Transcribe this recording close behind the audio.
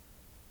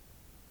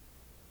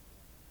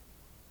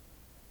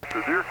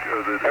the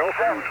elk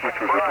goose, which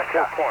was at the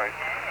 4 point,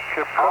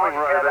 kept coming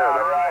right at him.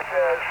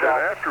 And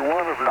after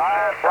one of his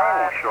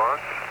final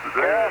shots,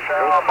 the deer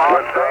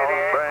went down,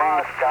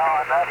 bang,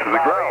 to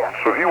the ground.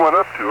 So he went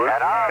up to it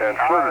and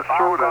slit its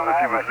throat, and as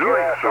he was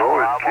doing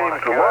so, it came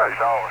to life.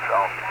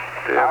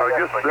 And I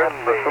guess then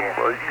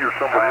he or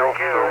somebody else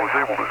was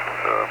able to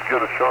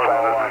get a shot at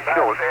it and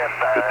kill it.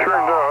 It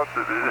turned out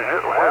that it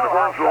had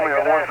horns only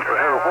on one,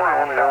 had a horn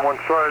only on one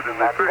side,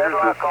 and they figured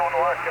that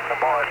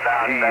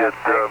he had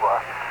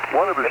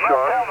one of his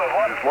shots,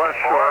 his last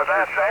shot,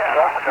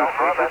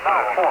 hit the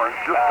horn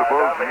just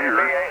above the ear.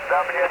 And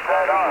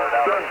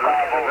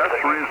that's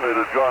the reason it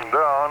had gone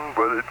down,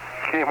 but it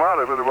came out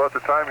of it about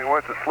the time he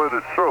went to slit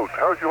its throat.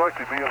 How would you like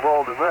to be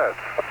involved in that?